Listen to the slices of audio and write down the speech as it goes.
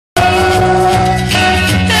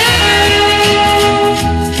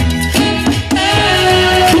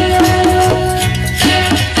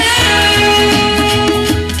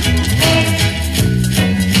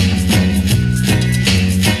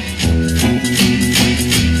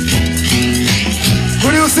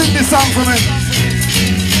this song for me.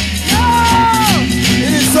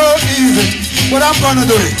 It is so easy, but I'm gonna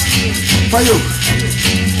do it for you.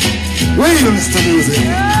 Wait, Mr. Music.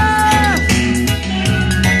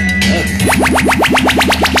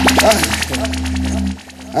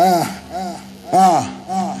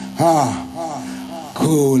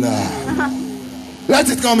 Cooler. Let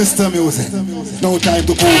it go, Mr. Music. No time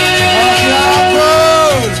to cool.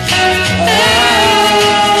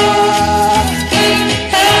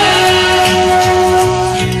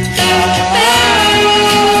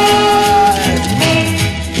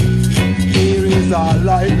 Here is our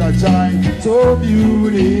light that shines so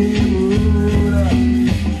beautiful.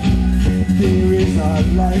 Here is our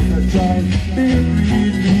light that shines between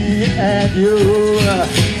me and you.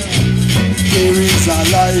 There is a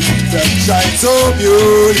light that shines so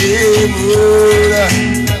beautiful.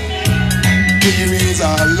 There is a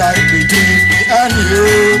light between me and you,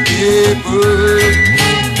 people.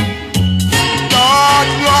 That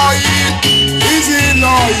light is the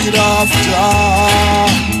light of Jah.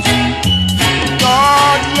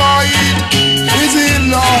 That light is the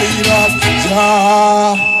light of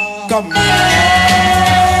Jah. Come on,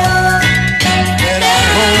 let I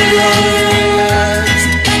hold your hands.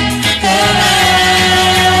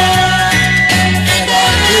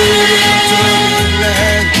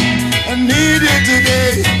 I need you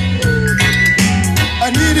today. I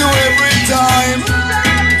need you every time.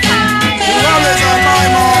 You're always on my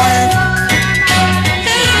mind.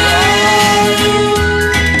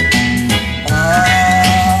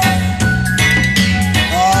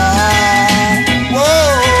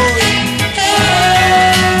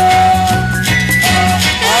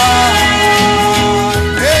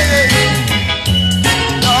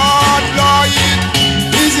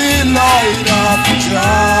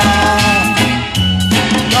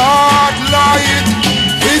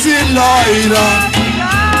 Light up.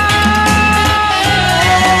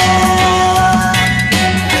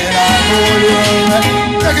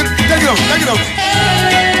 Take it up.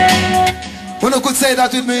 When you could say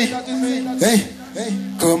that with me, hey,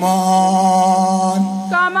 come on.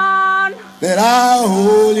 Let I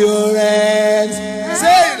hold your hands.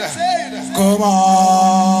 Say it. Come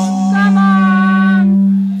on.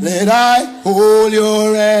 Let I hold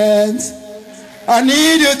your hands. I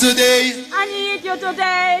need you today. I need you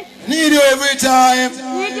today. Need you every time.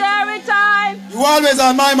 Need you every time. You always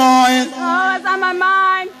on my mind. Always on my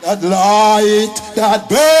mind. That light, that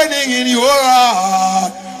burning in your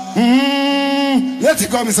heart. Let it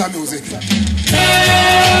come in some music. Come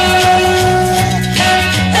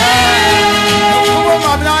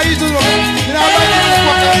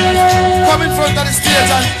in front of the stage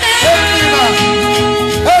and help me, man.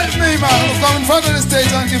 Help me, man. Come in front of the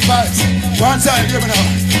stage and give vibes. One time, give me now.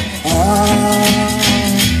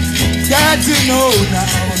 Got to know now.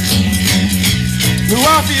 You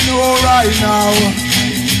have to know right now.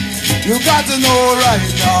 You got to know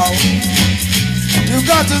right now. You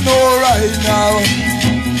got to know right now.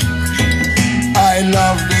 I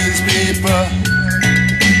love these people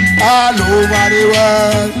all over the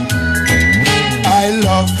world. I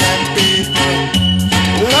love them people.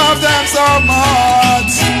 Love them so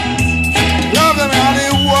much. Love them all the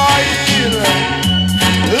while.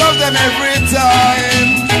 Love them every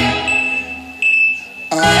time.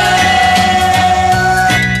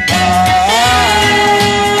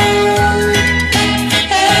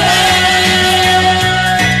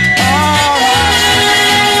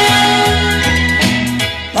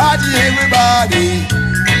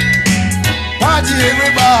 Party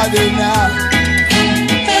everybody now.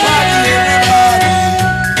 Party everybody.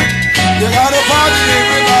 You gotta party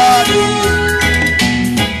everybody.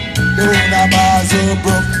 Down a bars are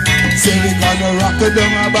broke. Say we gonna rock it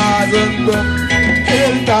down a bars are broke.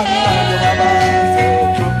 Hylton down a bars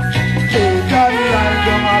are broke. Hylton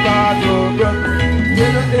down a bars are broke.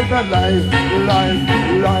 This is a life, life,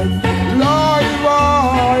 life, life,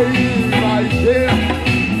 my shit.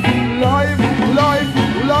 Life, life,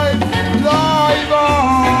 life, life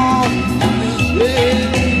on. Yeah.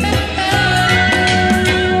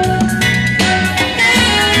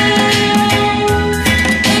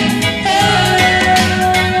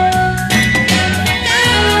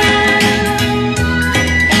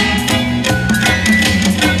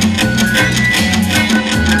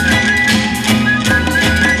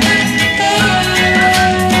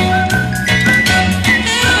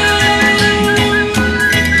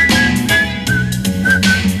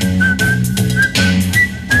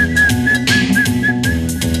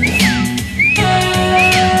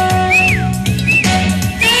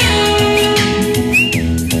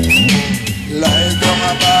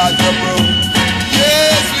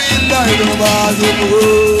 the bars of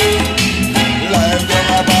broke. Life them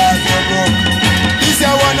a bars of broke. This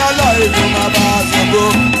I wanna life them a bars of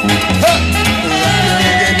broke. Rock your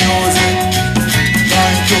reggae music.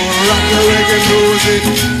 Time to rock your reggae music.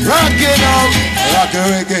 Rock it now. Rock your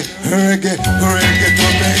reggae, reggae, reggae to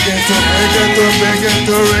reggae to reggae to reggae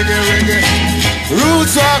to reggae, reggae.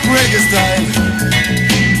 Roots rock reggae style.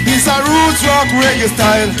 This a roots rock reggae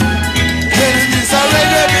style. Then this a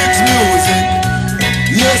reggae mix music.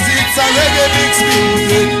 Yes, it's a reggae mix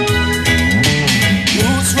music.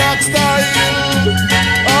 Roots rock style.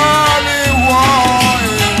 All in one.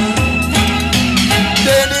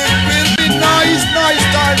 Then it will be nice, nice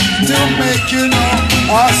time to make you know.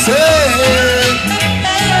 I say.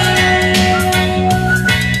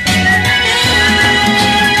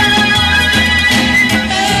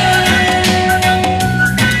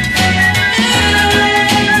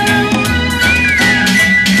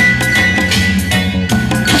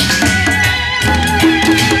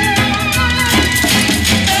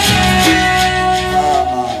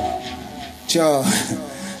 Sure.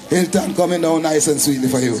 Hylton coming down nice and sweetly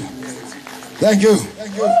for you. Thank you.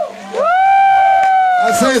 Thank you.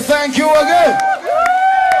 I say thank you again.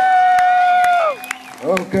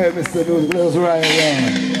 Okay, Mr. News, let's ride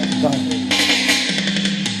around.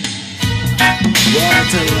 Yeah,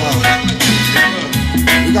 tell you now.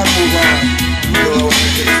 We gotta move on.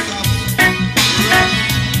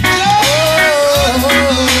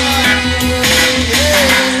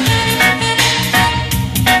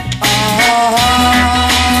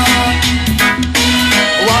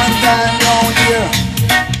 One time down here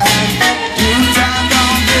and two time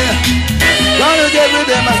down there. Gonna get with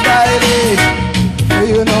them a style.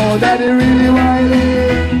 You know that it really wily.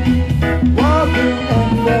 Walking on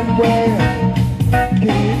them way.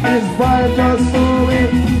 Keep his vital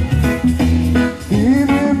sowing. Keep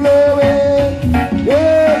him blowing.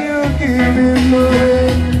 Yeah, you keep him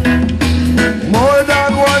blowing. More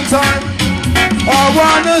than one time I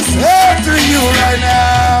wanna say to you right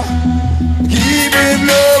now. Keep it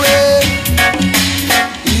blowing.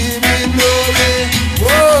 Keep it blowing.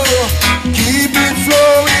 Whoa. Keep it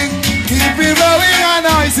flowing. Keep it blowing. And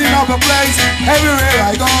I see up a place. Everywhere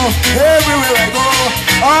I go. Everywhere I go.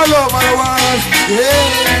 All over the world. Yeah.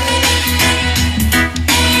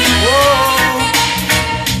 Whoa.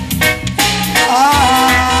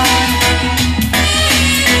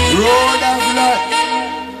 Road of life.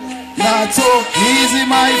 Not so easy,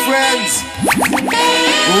 my friends.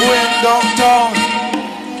 Went downtown,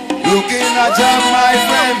 looking at jam, my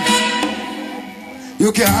friend.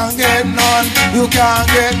 You can't get none, you can't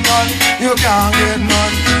get none, you can't get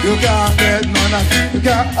none, you can't get none. You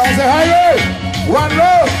can't. I say, highway, one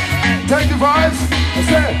road, take the vibes. I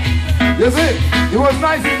said, you see, it was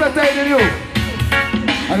nice entertaining you.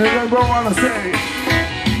 And then don't want to say,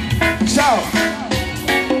 shout.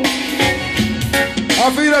 I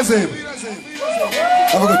feel the same.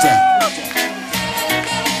 Have a good time.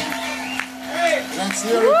 Let's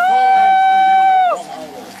hear it.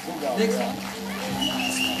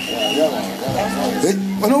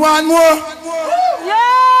 One more?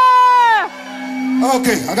 Yeah!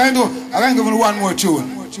 Okay, I'm going to give you one more tune.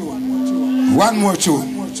 One more tune.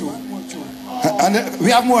 And we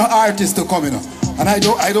have more artists to come in. And I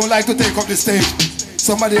don't like to take up the stage.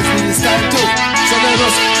 Somebody else needs this time too. So let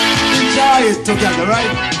us enjoy it together,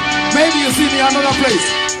 right? Maybe you see me another place,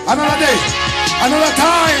 another day, another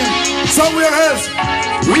time, somewhere else.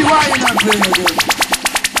 Rewind and play again.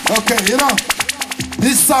 Okay, you know,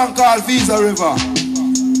 this song called Visa River.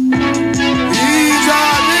 Visa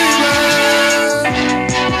River.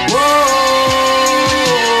 Whoa.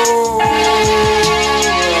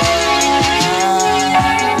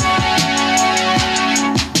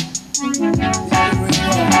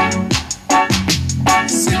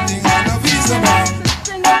 Sitting on the Visa Bank.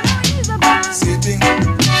 Sitting in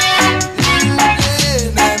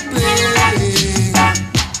and playing.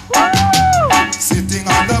 Sitting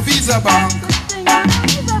on the Visa Bank.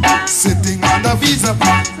 Sitting on the Visa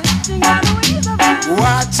Bank.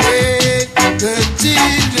 Watching the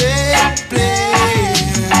children play.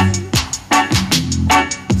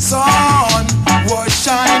 Sun was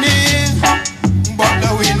shining, but the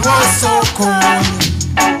wind was so cold.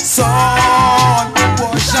 Sun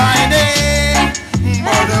was shining,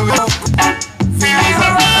 but the wind was cold. Visa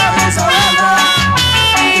River,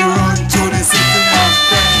 you run to the city of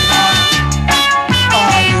Denver,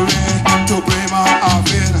 all the way to Bremen,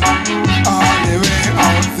 Avin, all the way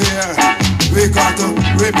out there. We got to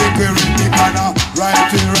rip and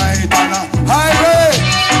right on a highway.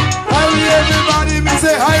 Highway everybody, me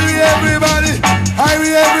say highway everybody.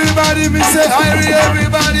 Highway everybody, me say highway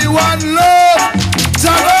everybody. One love,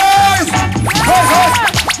 Jam Road.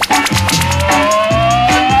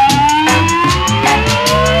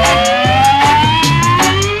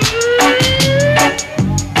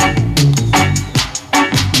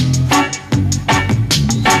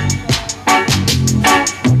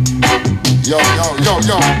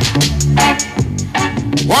 yo.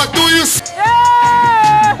 What do you say?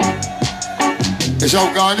 Ich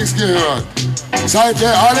hab gar nichts gehört. Seid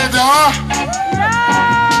ihr alle da?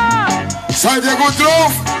 Ja! Seid ihr gut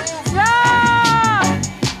drauf? Ja!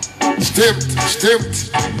 Stimmt,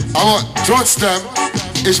 stimmt. Aber trotzdem,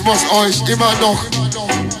 ich muss euch immer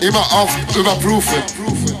oft überprüfen,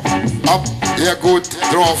 ob ihr gut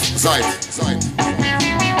drauf seid.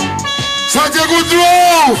 Seid ihr gut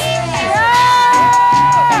drauf? Ja!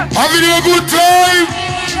 Have you a good time?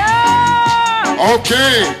 Ja!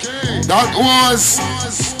 Okay, that was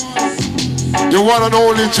the one and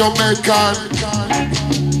only Jamaican,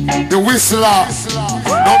 the Whistler,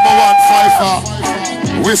 #1 fifer,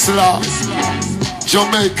 Whistler,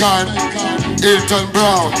 Jamaican, Hylton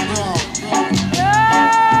Brown.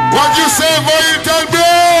 What you say for Hylton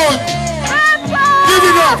Brown? Give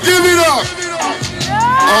it up, give it up.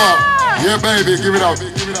 Yeah baby, give it up.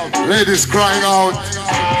 Ladies crying out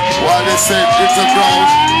while they say Hylton Brown.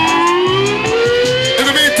 In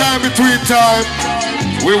the meantime, between time,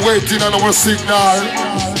 we're waiting on our signal.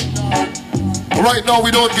 Right now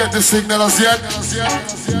we don't get the signal as yet.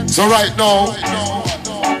 So right now,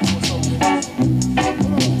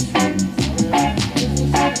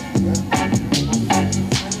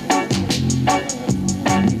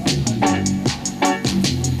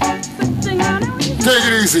 take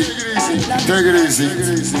it easy. Take it easy.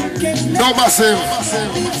 No massive.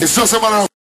 It's just a matter of